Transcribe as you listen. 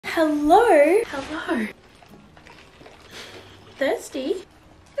Hello. Hello. Thirsty?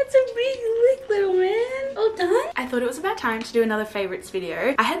 That's a big lick, little man. All done? I thought it was about time to do another favorites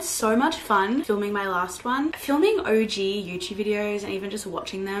video. I had so much fun filming my last one. Filming OG YouTube videos and even just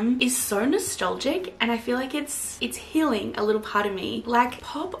watching them is so nostalgic, and I feel like it's healing a little part of me. Like,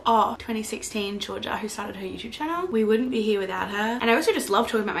 pop off 2016 Georgia, who started her YouTube channel. We wouldn't be here without her. And I also just love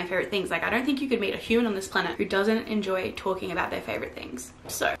talking about my favorite things. Like, I don't think you could meet a human on this planet who doesn't enjoy talking about their favorite things.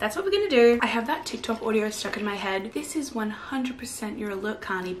 So that's what we're gonna do. I have that TikTok audio stuck in my head. This is 100% your look,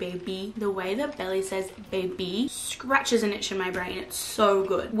 Carney, baby. The way that Belly says baby scratches an itch in my brain. It's so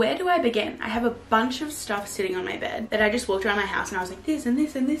good. Where do I begin? I have a bunch of stuff sitting on my bed that I just walked around my house and I was like, this and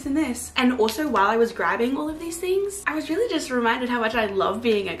this and this and this. And also, while I was grabbing all of these things, I was really just reminded how much I love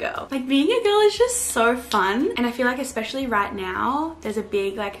being a girl. Like, being a girl is just so fun. And I feel like, especially right now, there's a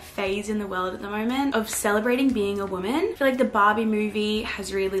big like phase in the world at the moment of celebrating being a woman. I feel like the Barbie movie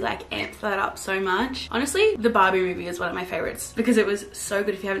has really like amped that up so much. Honestly, the Barbie movie is one of my favorites because it was so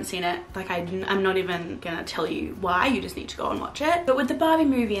good. If you haven't seen it, like, I'm not even gonna tell you why, you just need to go and watch it. But with the Barbie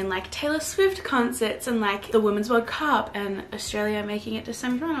movie and like Taylor Swift concerts and like the Women's World Cup and Australia making it to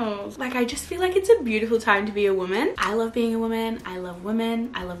semi-finals, like, I just feel like it's a beautiful time to be a woman. I love being a woman. I love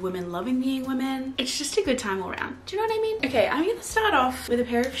women. I love women loving being women. It's just a good time all around. Do you know what I mean? Okay, I'm gonna start off with a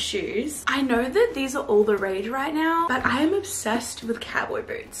pair of shoes. I know that these are all the rage right now, but I am obsessed with cowboy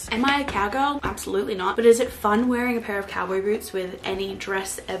boots. Am I a cowgirl? Absolutely not. But is it fun wearing a pair of cowboy boots with any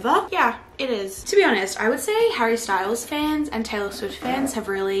dress ever? Yeah, it is. To be honest, I would say Harry Styles fans and Taylor Swift fans have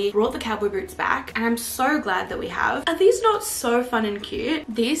really brought the cowboy boots back, and I'm so glad that we have. Are these not so fun and cute?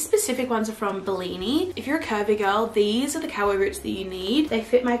 These specific ones are from Bellini. If you're a curvy girl, these are the cowboy boots that you need. They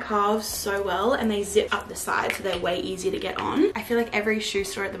fit my calves so well and they zip up the side, so they're way easier to get on. I feel like every shoe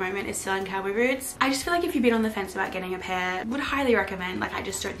store at the moment is selling cowboy boots. I just feel like if you've been on the fence about getting a pair, would highly recommend. Like, I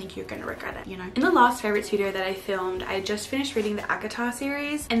just don't think you're gonna regret it, you know? In the last favorites video that I filmed, I just finished reading the Akatar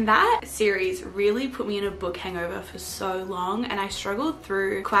series, and that series really put me in a book hangover for so long, and I struggled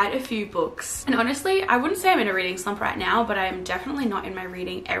through quite a few books. And honestly, I wouldn't say I'm in a reading slump right now, but I am definitely not in my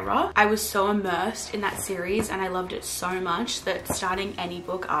reading era. I was so immersed in that series and I loved it so much that starting any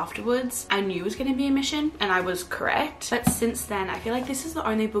book afterwards I knew was going to be a mission, and I was correct. But since then, I feel like this is the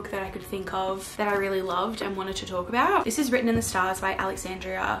only book that I could think of that I really loved and wanted to talk about. This is Written in the Stars by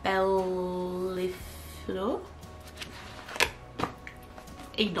Alexandria Belliflor.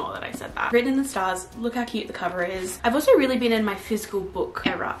 Ignore that I said that. Written in the Stars. Look how cute the cover is. I've also really been in my physical book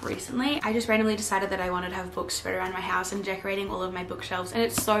era recently. I just randomly decided that I wanted to have books spread around my house and decorating all of my bookshelves, and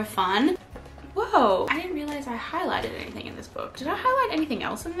it's so fun. Whoa, I didn't realize I highlighted anything in this book. Did I highlight anything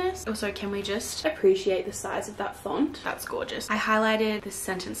else in this? Also, can we just appreciate the size of that font? That's gorgeous. I highlighted this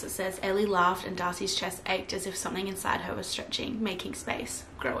sentence that says, Ellie laughed and Darcy's chest ached as if something inside her was stretching, making space,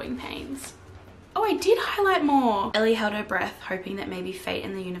 growing pains. Oh, I did highlight more. Ellie held her breath, hoping that maybe fate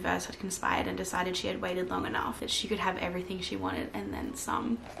and the universe had conspired and decided she had waited long enough, that she could have everything she wanted and then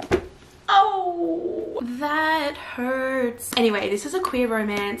some. Oh, that hurts. Anyway, this is a queer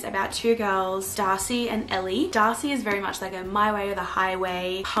romance about two girls, Darcy and Ellie. Darcy is very much like a my way or the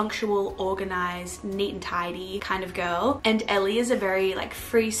highway, punctual, organized, neat and tidy kind of girl. And Ellie is a very like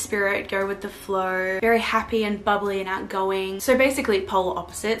free spirit, go with the flow, very happy and bubbly and outgoing. So basically polar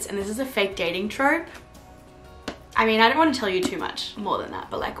opposites, and this is a fake dating trope. I mean, I don't want to tell you too much more than that,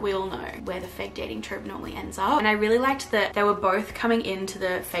 but like, we all know where the fake dating trope normally ends up. And I really liked that they were both coming into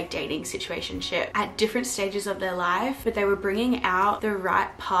the fake dating situationship at different stages of their life, but they were bringing out the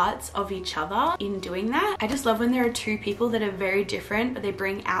right parts of each other in doing that. I just love when there are two people that are very different, but they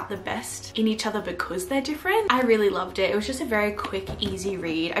bring out the best in each other because they're different. I really loved it. It was just a very quick, easy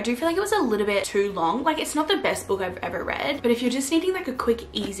read. I do feel like it was a little bit too long. Like, it's not the best book I've ever read, but if you're just needing like a quick,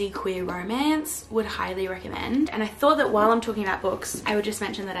 easy, queer romance, would highly recommend. And I thought that while I'm talking about books, I would just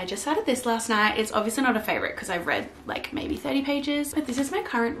mention that I just started this last night. It's obviously not a favorite because I've read like maybe 30 pages, but this is my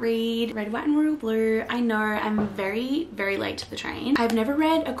current read, Red, White and Royal Blue. I know I'm very, very late to the train. I've never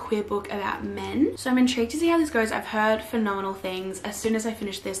read a queer book about men, so I'm intrigued to see how this goes. I've heard phenomenal things. As soon as I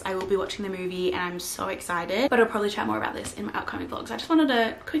finish this, I will be watching the movie and I'm so excited, but I'll probably chat more about this in my upcoming vlogs. I just wanted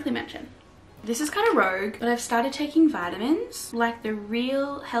to quickly mention. This is kind of rogue, but I've started taking vitamins like the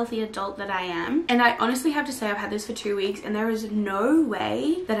real healthy adult that I am. And I honestly have to say I've had this for 2 weeks and there is no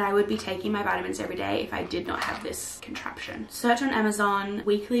way that I would be taking my vitamins every day if I did not have this contraption. Search on Amazon,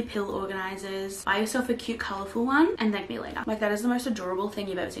 weekly pill organizers, buy yourself a cute colorful one and thank me later. Like, that is the most adorable thing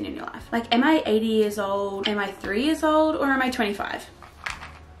you've ever seen in your life. Like, am I 80 years old? Am I 3 years old? Or am I 25?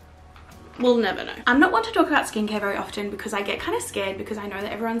 We'll never know. I'm not one to talk about skincare very often because I get kind of scared because I know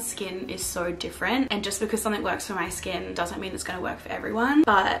that everyone's skin is so different, and just because something works for my skin doesn't mean it's going to work for everyone.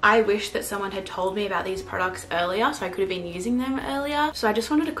 But I wish that someone had told me about these products earlier so I could have been using them earlier. So I just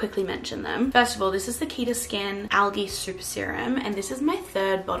wanted to quickly mention them. First of all, this is the Keto Skin Algae Super Serum, and this is my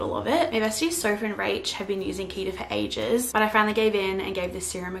 3rd bottle of it. My besties Sophie and Rach have been using keto for ages, but I finally gave in and gave this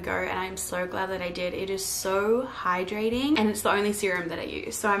serum a go, and I'm so glad that I did. It is so hydrating, and it's the only serum that I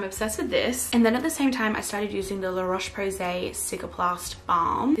use, so I'm obsessed with this. And then at the same time I started using the La Roche-Posay Cicaplast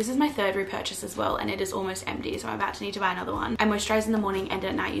Balm. This is my 3rd repurchase as well, and it is almost empty, so I'm about to need to buy another one. I moisturize in the morning and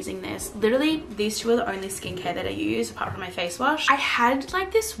at night using this. Literally these two are the only skincare that I use apart from my face wash. I had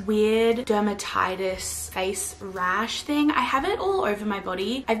like this weird dermatitis face rash thing. I have it all over my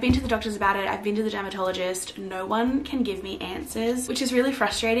body. I've been to the doctors about it. I've been to the dermatologist. No one can give me answers, which is really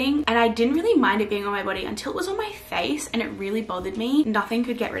frustrating. And I didn't really mind it being on my body until it was on my face, and it really bothered me. Nothing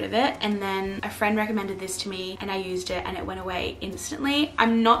could get rid of it. And then a friend recommended this to me and I used it and it went away instantly.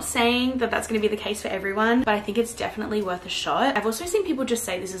 I'm not saying that that's going to be the case for everyone, but I think it's definitely worth a shot. I've also seen people just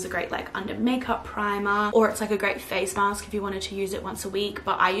say this is a great like under makeup primer, or it's like a great face mask if you wanted to use it once a week,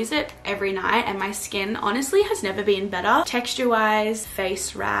 but I use it every night and my skin honestly has never been better, texture wise,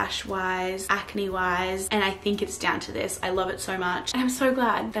 face rash wise, acne wise, and I think it's down to this. I love it so much, and I'm so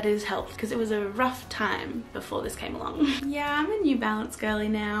glad that it has helped because it was a rough time before this came along. Yeah, I'm a New Balance girly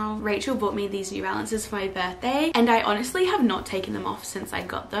now. Rachel bought me these New Balances for my birthday, and I honestly have not taken them off since I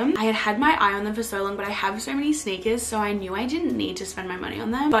got them. I had my eye on them for so long, but I have so many sneakers, so I knew I didn't need to spend my money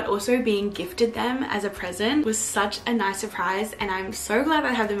on them, but also being gifted them as a present was such a nice surprise, and I'm so glad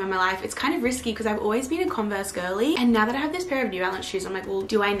that I have them in my life. It's kind of risky because I've always been a Converse girly, and now that I have this pair of New Balance shoes, I'm like, well,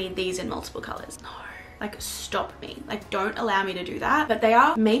 do I need these in multiple colors? No. Like, stop me. Like, don't allow me to do that. But they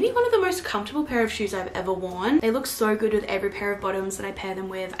are maybe one of the most comfortable pair of shoes I've ever worn. They look so good with every pair of bottoms that I pair them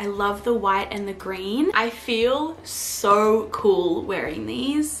with. I love the white and the green. I feel so cool wearing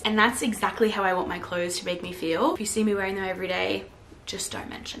these, and that's exactly how I want my clothes to make me feel. If you see me wearing them every day, just don't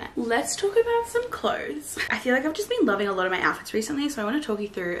mention it. Let's talk about some clothes. I feel like I've just been loving a lot of my outfits recently, so I want to talk you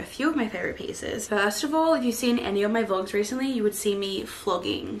through a few of my favorite pieces. First of all, if you've seen any of my vlogs recently, you would see me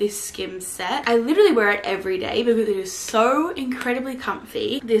flogging this Skims set. I literally wear it every day because it is so incredibly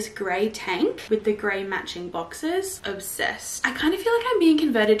comfy. This grey tank with the grey matching boxers, obsessed. I kind of feel like I'm being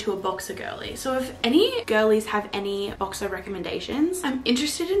converted to a boxer girly, so if any girlies have any boxer recommendations, I'm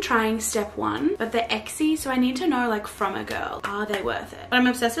interested in trying step 1, but they're exy, so I need to know like from a girl, are they worth it? But I'm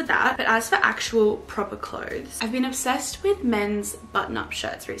obsessed with that. But as for actual proper clothes, I've been obsessed with men's button-up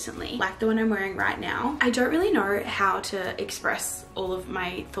shirts recently, like the one I'm wearing right now. I don't really know how to express all of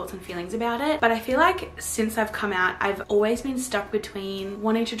my thoughts and feelings about it, but I feel like since I've come out, I've always been stuck between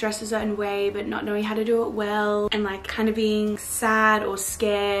wanting to dress a certain way but not knowing how to do it well, and like kind of being sad or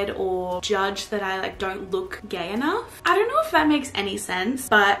scared or judged that I like don't look gay enough. I don't know if that makes any sense,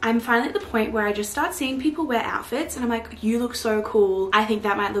 but I'm finally at the point where I just start seeing people wear outfits and I'm like, you look so cool, I think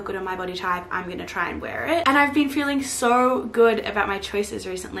that might look good on my body type, I'm gonna try and wear it. And I've been feeling so good about my choices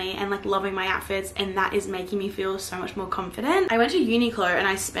recently and like loving my outfits, and that is making me feel so much more confident. I went to Uniqlo and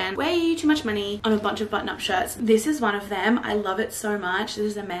I spent way too much money on a bunch of button-up shirts. This is one of them. I love it so much. This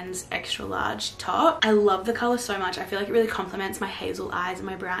is a men's extra large top. I love the color so much. I feel like it really complements my hazel eyes and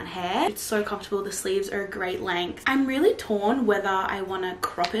my brown hair. It's so comfortable. The sleeves are a great length. I'm really torn whether I want to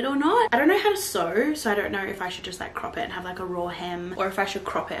crop it or not. I don't know how to sew, so I don't know if I should just like crop it and have like a raw hem, or if I should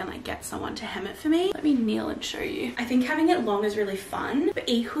crop it and like get someone to hem it for me. Let me kneel and show you. I think having it long is really fun, but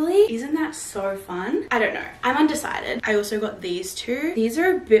equally, isn't that so fun? I don't know. I'm undecided. I also got these two. These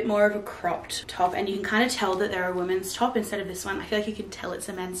are a bit more of a cropped top, and you can kind of tell that they're a women's top instead of this one. I feel like you can tell it's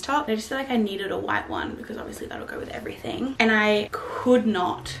a men's top. I just feel like I needed a white one because obviously that'll go with everything. And I could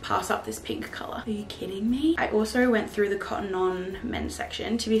not pass up this pink color. Are you kidding me? I also went through the Cotton On men's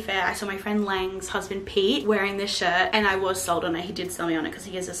section. To be fair, I saw my friend Lang's husband Pete wearing this shirt and I was sold on it. He did sell me on it because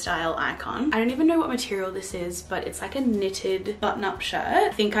he is a style icon. I don't even know what material this is, but it's like a knitted button-up shirt. I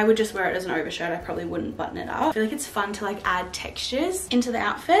think I would just wear it as an overshirt. I probably wouldn't button it up. I feel like it's fun to like add textures into the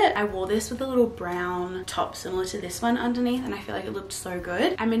outfit. I wore this with a little brown top similar to this one underneath, and I feel like it looked so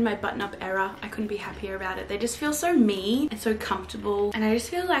good. I'm in my button-up era. I couldn't be happier about it. They just feel so me and so comfortable, and I just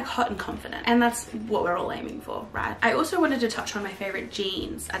feel like hot and confident, and that's what we're all aiming for, right? I also wanted to touch on my favorite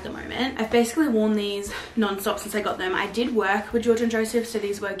jeans at the moment. I've basically worn these non-stop since I got them. I did work work with George & Joseph, so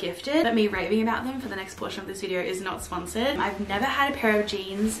these were gifted, but me raving about them for the next portion of this video is not sponsored. I've never had a pair of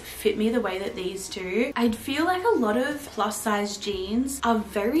jeans fit me the way that these do. I feel like a lot of plus size jeans are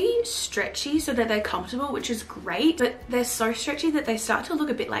very stretchy so that they're comfortable, which is great, but they're so stretchy that they start to look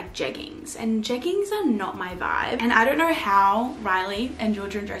a bit like jeggings, and jeggings are not my vibe. And I don't know how Riley and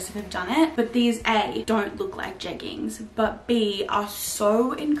George & Joseph have done it, but these A, don't look like jeggings, but B, are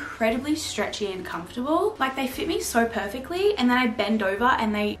so incredibly stretchy and comfortable. Like, they fit me so perfectly, and then I bend over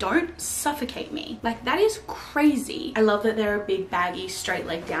and they don't suffocate me. Like, that is crazy. I love that they're a big baggy straight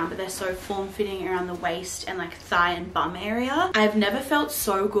leg down, but they're so form-fitting around the waist and like thigh and bum area. I've never felt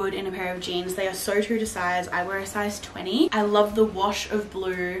so good in a pair of jeans. They are so true to size. I wear a size 20. I love the wash of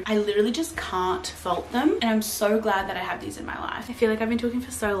blue. I literally just can't fault them, and I'm so glad that I have these in my life. I feel like I've been talking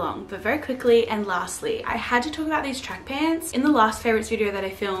for so long, but very quickly and lastly, I had to talk about these track pants. In the last favorites video that I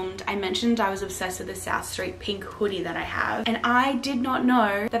filmed, I mentioned I was obsessed with the South Street pink hoodie that I have, and I did not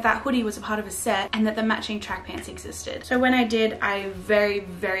know that that hoodie was a part of a set and that the matching track pants existed. So when I did, I very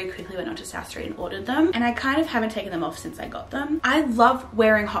quickly went onto South Street and ordered them, and I kind of haven't taken them off since I got them. I love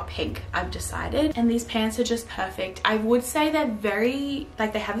wearing hot pink, I've decided, and these pants are just perfect. I would say they're very,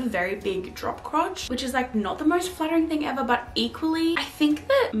 like, they have a very big drop crotch, which is like not the most flattering thing ever, but equally I think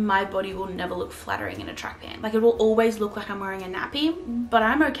that my body will never look flattering in a track pant. Like, it will always look like I'm wearing a nappy, but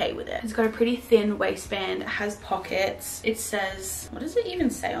I'm okay with it. It's got a pretty thin waistband, it has pockets, it says, what does it even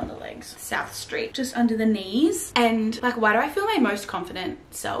say on the legs? South Street, just under the knees. And like, why do I feel my most confident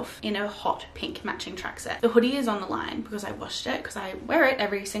self in a hot pink matching track set? The hoodie is on the line because I washed it, because I wear it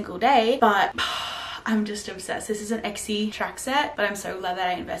every single day, but I'm just obsessed. This is an XC track set, but I'm so glad that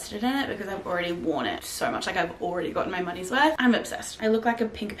I invested in it because I've already worn it so much. Like, I've already gotten my money's worth. I'm obsessed. I look like a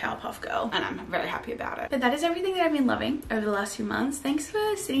pink Powerpuff Girl, and I'm very happy about it. But that is everything that I've been loving over the last few months. Thanks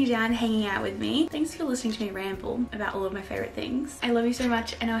for sitting down, hanging out with me. Thanks for listening to me ramble about all of my favorite things. I love you so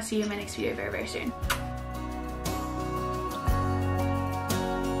much, and I'll see you in my next video very soon.